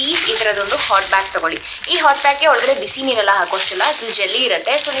ಪ್ಲೀಸ್ ಈ ಥರದೊಂದು ಹಾಟ್ ಬ್ಯಾಗ್ ತೊಗೊಳ್ಳಿ. ಈ ಹಾಟ್ ಬ್ಯಾಗ್ಗೆ ಒಳಗಡೆ ಬಿಸಿ ನೀರೆಲ್ಲ ಹಾಕೋಷ್ಟಿಲ್ಲ, ಅದ್ರಲ್ಲಿ ಜೆಲ್ಲಿ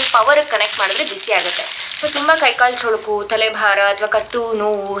ಇರುತ್ತೆ. ಸೊ ನೀವು ಪವರ್ಗೆ ಕನೆಕ್ಟ್ ಮಾಡಿದ್ರೆ ಬಿಸಿ ಆಗುತ್ತೆ. ಸೊ ತುಂಬ ಕೈಕಾಲು ಚೊಳುಕು, ತಲೆಭಾರ ಅಥವಾ ಕತ್ತು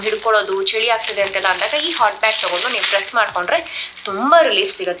ನೋವು, ಹಿಡ್ಕೊಳ್ಳೋದು, ಚಳಿ ಆಗ್ತಿದೆ ಅಂತೆಲ್ಲ ಅಂದಾಗ ಈ ಹಾಟ್ ಬ್ಯಾಗ್ ತೊಗೊಂಡು ನೀವು ಪ್ರೆಸ್ ಮಾಡಿಕೊಂಡ್ರೆ ತುಂಬ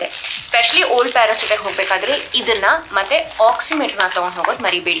ರಿಲೀಫ್ ಸಿಗುತ್ತೆ. ಸ್ಪೆಷಲಿ ಓಲ್ಡ್ ಪ್ಯಾರೆಂಟ್ಸ್ ಜೊತೆಗೆ ಹೋಗಬೇಕಾದ್ರೆ ಇದನ್ನು ಮತ್ತು ಆಕ್ಸಿಮೀಟರ್ನ ತೊಗೊಂಡು ಹೋಗೋದು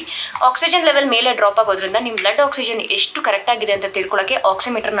ಮರಿಬೇಡಿ. ಆಕ್ಸಿಜನ್ ಲೆವೆಲ್ ಮೇಲೆ ಡ್ರಾಪ್ ಆಗೋದ್ರಿಂದ ನಿಮ್ಮ ಬ್ಲಡ್ ಆಕ್ಸಿಜನ್ ಎಷ್ಟು ಕರೆಕ್ಟ್ ಆಗಿದೆ ಅಂತ ತಿಳ್ಕೊಳ್ಳೋಕ್ಕೆ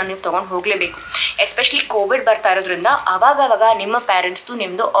ಆಕ್ಸಿಮೀಟರ್ನ ನೀವು ತೊಗೊಂಡು ಹೋಗಲೇಬೇಕು. ಎಸ್ಪೆಷಲಿ ಕೋವಿಡ್ ಬರ್ತಾ ಇರೋದ್ರಿಂದ ಆವಾಗವಾಗ ನಿಮ್ಮ ಪ್ಯಾರೆಂಟ್ಸ್ದು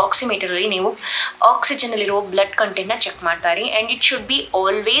ನಿಮ್ಮದು ಆಕ್ಸಿಮೀಟರಲ್ಲಿ ನೀವು ಆಕ್ಸಿಜನಲ್ಲಿರೋ ಬ್ಲಡ್ ಕಂಟೆಂಟ್ನ ಚೆಕ್ ಮಾಡ್ತಾರೆ. And it should be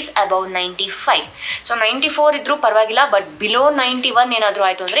always above 95. So 94 ಇದ್ರೂ ಪರವಾಗಿಲ್ಲ, ಬಟ್ ಬಿಲೋ 91 ಏನಾದರೂ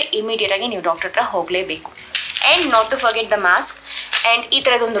ಆಯಿತು ಅಂದರೆ ಇಮಿಡಿಯೇಟಾಗಿ ನೀವು ಡಾಕ್ಟರ್ ಹತ್ರ ಹೋಗಲೇಬೇಕು. And not to forget the mask. And ಈ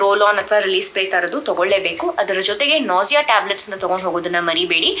ಥರದೊಂದು ರೋಲ್ ಆನ್ ಅಥವಾ ರಿಲೀಸ್ ಸ್ಪ್ರೇ ಥರದ್ದು ತೊಗೊಳ್ಳೇಬೇಕು. ಅದರ ಜೊತೆಗೆ ನಾಸಿಯಾ ಟ್ಯಾಬ್ಲೆಟ್ಸ್ನ ತೊಗೊಂಡು ಹೋಗೋದನ್ನು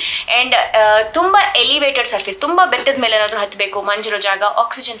ಮರಿಬೇಡಿ. ಆ್ಯಂಡ್ ತುಂಬ ಎಲಿವೇಟೆಡ್ ಸರ್ಫೇಸ್, ತುಂಬ ಬೆಟ್ಟದ ಮೇಲೆ ಏನಾದರೂ ಹತ್ತಬೇಕು, ಮಂಜಿರೋ ಜಾಗ,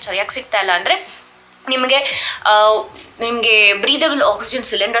 ಆಕ್ಸಿಜನ್ ಸರಿಯಾಗಿ ಸಿಗ್ತಾ ಇಲ್ಲ ಅಂದರೆ ನಿಮಗೆ ಬ್ರೀದಬಲ್ ಆಕ್ಸಿಜನ್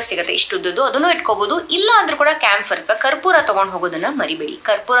ಸಿಲಿಂಡರ್ ಸಿಗುತ್ತೆ ಇಷ್ಟುದ್ದು, ಅದನ್ನು ಇಟ್ಕೋಬೋದು. ಇಲ್ಲ ಅಂದರೂ ಕೂಡ ಕ್ಯಾಂಫರ್ ಅಥವಾ ಕರ್ಪೂರ ತೊಗೊಂಡು ಹೋಗೋದನ್ನು ಮರಿಬೇಡಿ.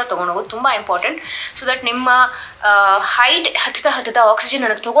 ಕರ್ಪೂರ ತೊಗೊಂಡು ಹೋಗೋದು ತುಂಬ ಇಂಪಾರ್ಟೆಂಟ್. ಸೊ ದಟ್ ನಿಮ್ಮ ಹೈಟ್ ಹತ್ತದ ಆಕ್ಸಿಜನ್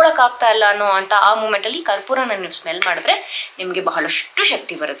ನನಗೆ ತೊಗೊಳಕ್ಕಾಗ್ತಾ ಇಲ್ಲ ಅನ್ನೋ ಅಂತ ಆ ಮೂಮೆಂಟಲ್ಲಿ ಕರ್ಪೂರನ ನೀವು ಸ್ಮೆಲ್ ಮಾಡಿದ್ರೆ ನಿಮಗೆ ಬಹಳಷ್ಟು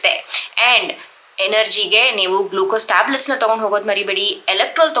ಶಕ್ತಿ ಬರುತ್ತೆ. ಆ್ಯಂಡ್ ಎನರ್ಜಿಗೆ ನೀವು ಗ್ಲೂಕೋಸ್ ಟ್ಯಾಬ್ಲೆಟ್ಸ್ನ ತೊಗೊಂಡು ಹೋಗೋದು ಮರಿಬೇಡಿ,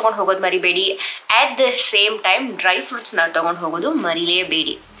 ಎಲೆಕ್ಟ್ರೋಲ್ ತೊಗೊಂಡು ಹೋಗೋದು ಮರಿಬೇಡಿ. At the same time dry ಫ್ರೂಟ್ಸ್ನ ತೊಗೊಂಡು ಹೋಗೋದು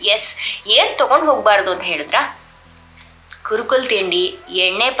ಮರಿಲೇಬೇಡಿ. ಎಸ್, ಏನು ತೊಗೊಂಡು ಹೋಗಬಾರ್ದು ಅಂತ ಹೇಳಿದ್ರೆ ಕುರುಕುಲ್ ತಿಂಡಿ,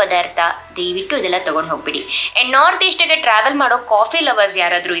 ಎಣ್ಣೆ ಪದಾರ್ಥ ದಯವಿಟ್ಟು ಇದೆಲ್ಲ ತೊಗೊಂಡು ಹೋಗ್ಬಿಡಿ. ಆ್ಯಂಡ್ ನಾರ್ತ್ ಈಸ್ಟಿಗೆ ಟ್ರಾವೆಲ್ ಮಾಡೋ ಕಾಫಿ ಲವರ್ಸ್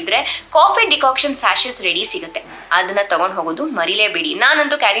ಯಾರಾದರೂ ಇದ್ದರೆ ಕಾಫಿ ಡಿಕಾಕ್ಷನ್ ಸ್ಯಾಶಸ್ ರೆಡಿ ಸಿಗುತ್ತೆ, ಅದನ್ನು ತೊಗೊಂಡು ಹೋಗೋದು ಮರಿಲೇಬೇಡಿ.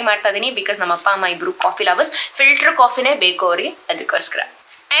 ನಾನಂತೂ ಕ್ಯಾರಿ ಮಾಡ್ತಾ ಇದ್ದೀನಿ ಬಿಕಾಸ್ ನಮ್ಮ ಅಪ್ಪ ಅಮ್ಮ ಇಬ್ಬರು ಕಾಫಿ ಲವರ್ಸ್, ಫಿಲ್ಟರ್ ಕಾಫಿನೇ ಬೇಕು ಅವ್ರಿಗೆ, ಅದಕ್ಕೋಸ್ಕರ.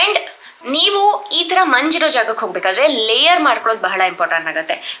 ಆ್ಯಂಡ್ ನೀವು ಈ ಥರ ಮಂಜಿರೋ ಜಾಗಕ್ಕೆ ಹೋಗಬೇಕಾದ್ರೆ ಲೇಯರ್ ಮಾಡ್ಕೊಳ್ಳೋದು ಬಹಳ ಇಂಪಾರ್ಟೆಂಟ್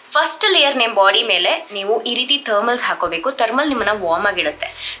ಆಗುತ್ತೆ. ಫಸ್ಟ್ ಲೇಯರ್ ನಿಮ್ಮ ಬಾಡಿ ಮೇಲೆ ನೀವು ಈ ರೀತಿ ಥರ್ಮಲ್ಸ್ ಹಾಕೋಬೇಕು. ಥರ್ಮಲ್ ನಿಮ್ಮನ್ನು ವಾರ್ಮ್ ಆಗಿಡುತ್ತೆ.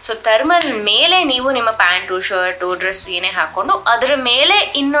 ಸೊ ಥರ್ಮಲ್ ಮೇಲೆ ನೀವು ನಿಮ್ಮ ಪ್ಯಾಂಟು, ಶರ್ಟು, ಡ್ರೆಸ್ ಏನೇ ಹಾಕ್ಕೊಂಡು ಅದರ ಮೇಲೆ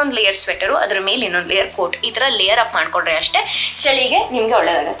ಇನ್ನೊಂದು ಲೇಯರ್ ಸ್ವೆಟರು, ಅದರ ಮೇಲೆ ಇನ್ನೊಂದು ಲೇಯರ್ ಕೋಟ್, ಈ ಥರ ಲೇಯರ್ ಅಪ್ ಮಾಡ್ಕೊಂಡ್ರೆ ಅಷ್ಟೇ ಚಳಿಗೆ ನಿಮಗೆ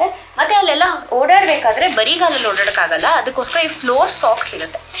ಒಳ್ಳೆಯದಾಗುತ್ತೆ. ಮತ್ತು ಅಲ್ಲೆಲ್ಲ ಓಡಾಡಬೇಕಾದ್ರೆ ಬರಿಗಾಲಲ್ಲಿ ಓಡಾಡೋಕ್ಕಾಗಲ್ಲ, ಅದಕ್ಕೋಸ್ಕರ ಈ ಫ್ಲೋರ್ ಸಾಕ್ಸ್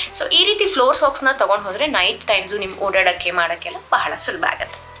ಸಿಗುತ್ತೆ. ಸೊ ಈ ರೀತಿ ಫ್ಲೋರ್ ಸಾಕ್ಸ್ನ ತೊಗೊಂಡು ಹೋದರೆ ನೈಟ್ ಟೈಮ್ಸು ನಿಮ್ಮ ಓಡಾಡೋಕ್ಕೆ ಮಾಡೋಕ್ಕೆಲ್ಲ ಬಹಳ ಸುಲಭ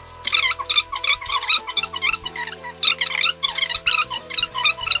ಆಗುತ್ತೆ.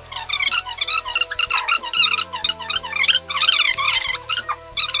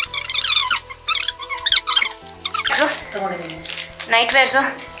 ವಾರ್ಮರ್ಸು, ನೈಟ್ ವೇರ್ಸು,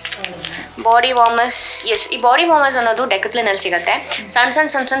 ಬಾಡಿ ವಾರ್ಮರ್ಸ್. ಎಸ್, ಈ ಬಾಡಿ ವಾರ್ಮರ್ಸ್ ಅನ್ನೋದು ಡೆಕತ್ಲಿನಲ್ಲಿ ಸಿಗುತ್ತೆ.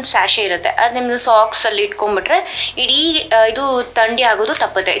 ಸಣ್ಣ ಸ್ಯಾಶೆ ಇರುತ್ತೆ. ಅದು ನಿಮ್ಮದು ಸಾಕ್ಸಲ್ಲಿ ಇಟ್ಕೊಂಡ್ಬಿಟ್ರೆ ಇಡೀ ಇದು ಥಂಡಿ ಆಗೋದು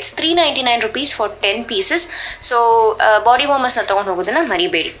ತಪ್ಪುತ್ತೆ. It's 399 rupees for 10 pieces. So body ವಾರ್ಮರ್ಸ್ನ ತೊಗೊಂಡು ಹೋಗೋದನ್ನು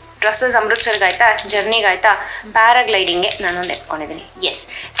ಮರಿಬೇಡಿ. ಡ್ರೆಸ್ಸಸ್ ಅಮೃತ್ಸರ್ಗೆ ಆಯಿತಾ, ಜರ್ನಿಗೆ ಆಯಿತಾ, ಪ್ಯಾರಾಗ್ಲೈಡಿಂಗೆ ನಾನೊಂದು ಎತ್ಕೊಂಡಿದ್ದೀನಿ. ಎಸ್,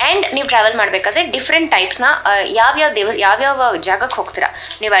 ಆ್ಯಂಡ್ ನೀವು ಟ್ರಾವೆಲ್ ಮಾಡಬೇಕಾದ್ರೆ ಡಿಫ್ರೆಂಟ್ ಟೈಪ್ಸ್ನ ಯಾವ್ಯಾವ ಜಾಗಕ್ಕೆ ಹೋಗ್ತೀರಾ,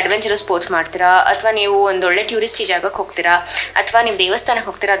 ನೀವು ಅಡ್ವೆಂಚರಸ್ ಸ್ಪೋರ್ಟ್ಸ್ ಮಾಡ್ತೀರಾ, ಅಥವಾ ನೀವು ಒಂದೊಳ್ಳೆ ಟೂರಿಸ್ಟಿ ಜಾಗಕ್ಕೆ ಹೋಗ್ತೀರಾ, ಅಥವಾ ನೀವು ದೇವಸ್ಥಾನಕ್ಕೆ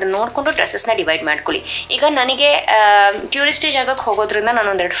ಹೋಗ್ತೀರಾ, ಅದನ್ನು ನೋಡಿಕೊಂಡು ಡ್ರೆಸ್ಸಸ್ನ ಡಿವೈಡ್ ಮಾಡ್ಕೊಳ್ಳಿ. ಈಗ ನನಗೆ ಟೂರಿಸ್ಟಿ ಜಾಗಕ್ಕೆ ಹೋಗೋದ್ರಿಂದ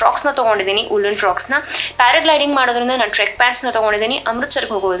ನಾನು ಒಂದೆರಡು ಫ್ರಾಕ್ಸ್ನ ತೊಗೊಂಡಿದ್ದೀನಿ, ಉಲ್ಲನ್ ಫ್ರಾಕ್ಸ್ನ. ಪ್ಯಾರಾಗ್ಲೈಡಿಂಗ್ ಮಾಡೋದ್ರಿಂದ ನಾನು ಟ್ರೆಕ್ ಪ್ಯಾಂಟ್ಸ್ನ ತೊಗೊಂಡಿದ್ದೀನಿ.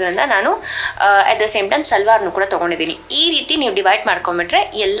 ಅಮೃತ್ಸರ್ಗೆ ಹೋಗೋದ್ರಿಂದ ನಾನು ಅಟ್ ದ ಸೇಮ್ ಟೈಮ್ ಸಲ್ವಾರ್ನು ಕೂಡ ತೊಗೊಂಡಿದ್ದೀನಿ. ಈ ರೀತಿ ನೀವು ಡಿವೈಡ್ ಮಾಡ್ಕೊಂಬಿಟ್ರೆ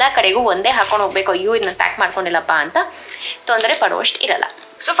ಎಲ್ಲ ಕಡೆಗೂ ಒಂದೇ ಹಾಕೊಂಡು ಹೋಗ್ಬೇಕು, ಅಯ್ಯೋ ಇದನ್ನ ಪ್ಯಾಕ್ ಮಾಡ್ಕೊಂಡಿಲ್ಲಪ್ಪ ಅಂತ ತೊಂದರೆ ಪಡುವಷ್ಟು ಇರಲ್ಲ.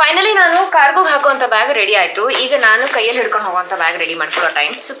 ಸೊ ಫೈನಲಿ ನಾನು ಕಾರ್ಗೋಗೆ ಹಾಕುವಂಥ ಬ್ಯಾಗ್ ರೆಡಿ ಆಯಿತು. ಈಗ ನಾನು ಕೈಯಲ್ಲಿ ಹಿಡ್ಕೊಂಡು ಹೋಗುವಂಥ ಬ್ಯಾಗ್ ರೆಡಿ ಮಾಡ್ಕೊಳ್ಳೋ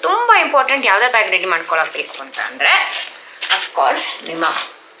ಟೈಮ್. ಸೊ ತುಂಬ ಇಂಪಾರ್ಟೆಂಟ್, ಯಾವುದೇ ಬ್ಯಾಗ್ ರೆಡಿ ಮಾಡ್ಕೊಳ್ಳೋಬೇಕು ಅಂತ ಅಂದರೆ ಅಫ್ಕೋರ್ಸ್ ನಿಮ್ಮ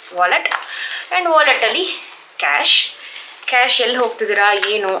ವಾಲೆಟ್. ಆ್ಯಂಡ್ ವಾಲೆಟಲ್ಲಿ ಕ್ಯಾಶ್ ಎಲ್ಲಿ ಹೋಗ್ತಿದ್ದೀರಾ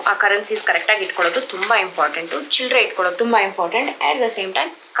ಏನು, ಆ ಕರೆನ್ಸೀಸ್ ಕರೆಕ್ಟಾಗಿ ಇಟ್ಕೊಳ್ಳೋದು ತುಂಬ ಇಂಪಾರ್ಟೆಂಟು. ಚಿಲ್ಲರೆ ಇಟ್ಕೊಳ್ಳೋದು ತುಂಬ important. At the same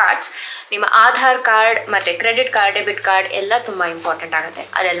time cards, ನಿಮ್ಮ ಆಧಾರ್ ಕಾರ್ಡ್ ಮತ್ತು ಕ್ರೆಡಿಟ್ ಕಾರ್ಡ್, ಡೆಬಿಟ್ ಕಾರ್ಡ್ ಎಲ್ಲ ತುಂಬ ಇಂಪಾರ್ಟೆಂಟ್ ಆಗುತ್ತೆ.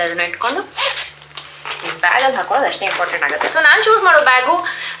 ಅದೆಲ್ಲದನ್ನು ಇಟ್ಕೊಂಡು ಬ್ಯಾಗಲ್ಲಿ ಹಾಕೊಳ್ಳೋದು ಅಷ್ಟೇ ಇಂಪಾರ್ಟೆಂಟ್ ಆಗುತ್ತೆ. ಸೊ ನಾನು ಚೂಸ್ ಮಾಡೋ bag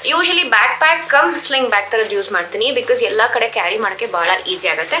usually back pack come sling bag ಥರದ್ದು ಯೂಸ್ ಮಾಡ್ತೀನಿ. ಬಿಕಾಸ್ ಎಲ್ಲ ಕಡೆ ಕ್ಯಾರಿ ಮಾಡೋಕ್ಕೆ ಭಾಳ ಈಸಿ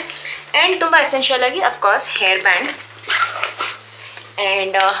ಆಗುತ್ತೆ. ಆ್ಯಂಡ್ ತುಂಬ ಎಸೆನ್ಷಿಯಲ್ ಆಗಿ of course hair band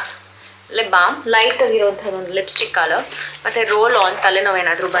and lip balm, light ಆಗಿರುವಂಥದ್ದೊಂದು lipstick colour, ಮತ್ತು ರೋಲ್ ಆನ್ ತಲೆನೋವು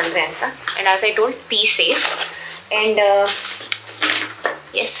ಏನಾದರೂ ಬಂದರೆ ಅಂತ. And as I told, P safe. And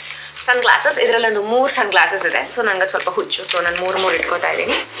S, sun glasses. ಇದರಲ್ಲೊಂದು 3 sun glasses ಇದೆ. ಸೊ ನನಗೆ ಸ್ವಲ್ಪ ಹುಚ್ಚು, ಸೊ ನಾನು 3 ಇಟ್ಕೋತಾ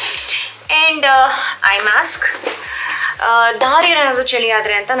ಇದ್ದೀನಿ. And I mask. ದಾರಿ ಏನಾದರೂ ಚಳಿ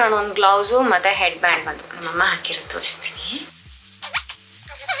ಆದರೆ ಅಂತ ನಾನು ಒಂದು ಗ್ಲೌಸು ಮತ್ತು ಹೆಡ್ ಬ್ಯಾಂಡ್ ಬಂದು ನಮ್ಮಮ್ಮ ಹಾಕಿರೋದು ತೋರಿಸ್ತೀನಿ.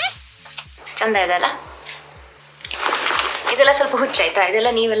 ಚಂದ ಇದೆ ಅಲ್ಲ? ಇದೆಲ್ಲ ಸ್ವಲ್ಪ ಹುಚ್ಚಾಯ್ತಾ? ಇದೆಲ್ಲ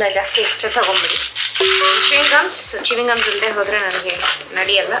ನೀವೆಲ್ಲ ಜಾಸ್ತಿ ಎಕ್ಸ್ಟ್ರಾ ತೊಗೊಂಬಿಡಿ. ಚಿವಿಂಗ್ ಗಮ್ಸ್ ಇಲ್ಲದೆ ಹೋದರೆ ನನಗೆ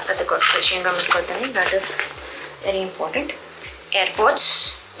ನಡೆಯಲ್ಲ, ಅದಕ್ಕೋಸ್ಕರ ಚಿವಿಂಗ್ ಗಮ್ ಇಟ್ಕೊಳ್ತೀನಿ. That is very important. ಏರ್ಪೋಡ್ಸ್,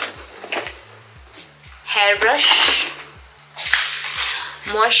 hair brush,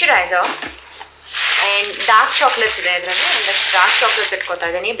 moisturiser and dark chocolates ಇದೆ ಇದರಲ್ಲಿ. ಒಂದಷ್ಟು ಡಾರ್ಕ್ ಚಾಕ್ಲೇಟ್ಸ್ ಇಟ್ಕೊತಾ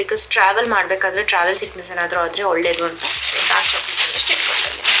ಇದ್ದೀನಿ. ಬಿಕಾಸ್ ಟ್ರಾವೆಲ್ ಮಾಡಬೇಕಾದ್ರೆ ಟ್ರಾವೆಲ್ ಸಿಕ್ನೆಸ್ ಏನಾದರೂ ಆದರೆ ಒಳ್ಳೆಯದು ಅಂತ ಡಾರ್ಕ್ ಚಾಕ್ಲೇಟ್ಸ್ ಒಂದಷ್ಟು ಇಟ್ಕೊತಾ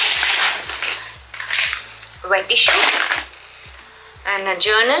ಇದ್ದೀನಿ. Vet tissue and a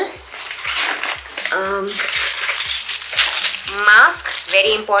journal, mask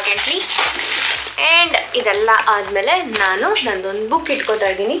very importantly. And ಇದೆಲ್ಲ ಆದಮೇಲೆ ನಾನು ನಂದೊಂದು ಬುಕ್ ಇಟ್ಕೊತಾ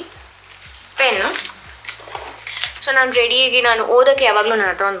ಇದ್ದೀನಿ, ಪೆನ್ನು. ಸೊ ನಾನು ರೆಡಿಯಾಗಿ ನಾನು ಓದೋಕ್ಕೆ ಯಾವಾಗಲೂ ನನ್ನ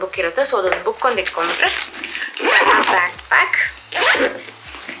ಹತ್ರ ಒಂದು ಬುಕ್ ಇರುತ್ತೆ. ಸೊ ಅದೊಂದು ಬುಕ್ ಒಂದು ಇಟ್ಕೊಂಡ್ಬಿಟ್ರೆ ಬ್ಯಾಕ್ ಪ್ಯಾಕ್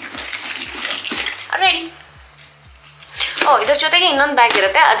ರೆಡಿ. ಇದ್ರ ಜೊತೆಗೆ ಇನ್ನೊಂದು ಬ್ಯಾಗ್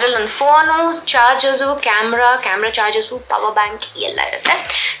ಇರುತ್ತೆ. ಅದರಲ್ಲಿ ನನ್ನ phone, chargers, camera chargers, power bank ಎಲ್ಲ ಇರುತ್ತೆ.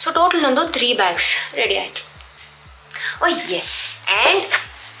 ಸೊ ಟೋಟಲ್ ನಂದು 3 ಬ್ಯಾಗ್ಸ್ ರೆಡಿ ಆಯಿತು. S, and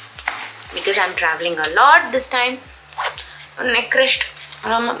because I am travelling a lot this time, neck rest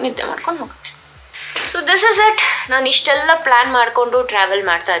ಆರಾಮಾಗಿ ನಿದ್ದೆ ಮಾಡ್ಕೊಂಡು ಹೋಗ. So this is it. ನಾನು ಇಷ್ಟೆಲ್ಲ ಪ್ಲ್ಯಾನ್ ಮಾಡಿಕೊಂಡು ಟ್ರಾವೆಲ್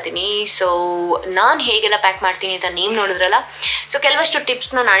ಮಾಡ್ತಾ ಇದ್ದೀನಿ. ಸೊ ನಾನು ಹೇಗೆಲ್ಲ ಪ್ಯಾಕ್ ಮಾಡ್ತೀನಿ ಅಂತ ನೀವು ನೋಡಿದ್ರಲ್ಲ. ಸೊ ಕೆಲವಷ್ಟು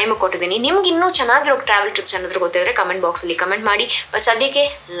ಟಿಪ್ಸ್ನ ನಾನು ನಿಮಗೆ ಕೊಟ್ಟಿದ್ದೀನಿ. ನಿಮ್ಗೆ ಇನ್ನೂ ಚೆನ್ನಾಗಿರೋ ಟ್ರಾವೆಲ್ ಟಿಪ್ಸ್ ಏನಾದರೂ ಗೊತ್ತಿದ್ರೆ ಕಮೆಂಟ್ ಬಾಕ್ಸಲ್ಲಿ ಕಮೆಂಟ್ ಮಾಡಿ. ಬಟ್ ಸದ್ಯಕ್ಕೆ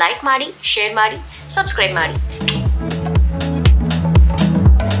ಲೈಕ್ ಮಾಡಿ, ಶೇರ್ ಮಾಡಿ, ಸಬ್ಸ್ಕ್ರೈಬ್ ಮಾಡಿ.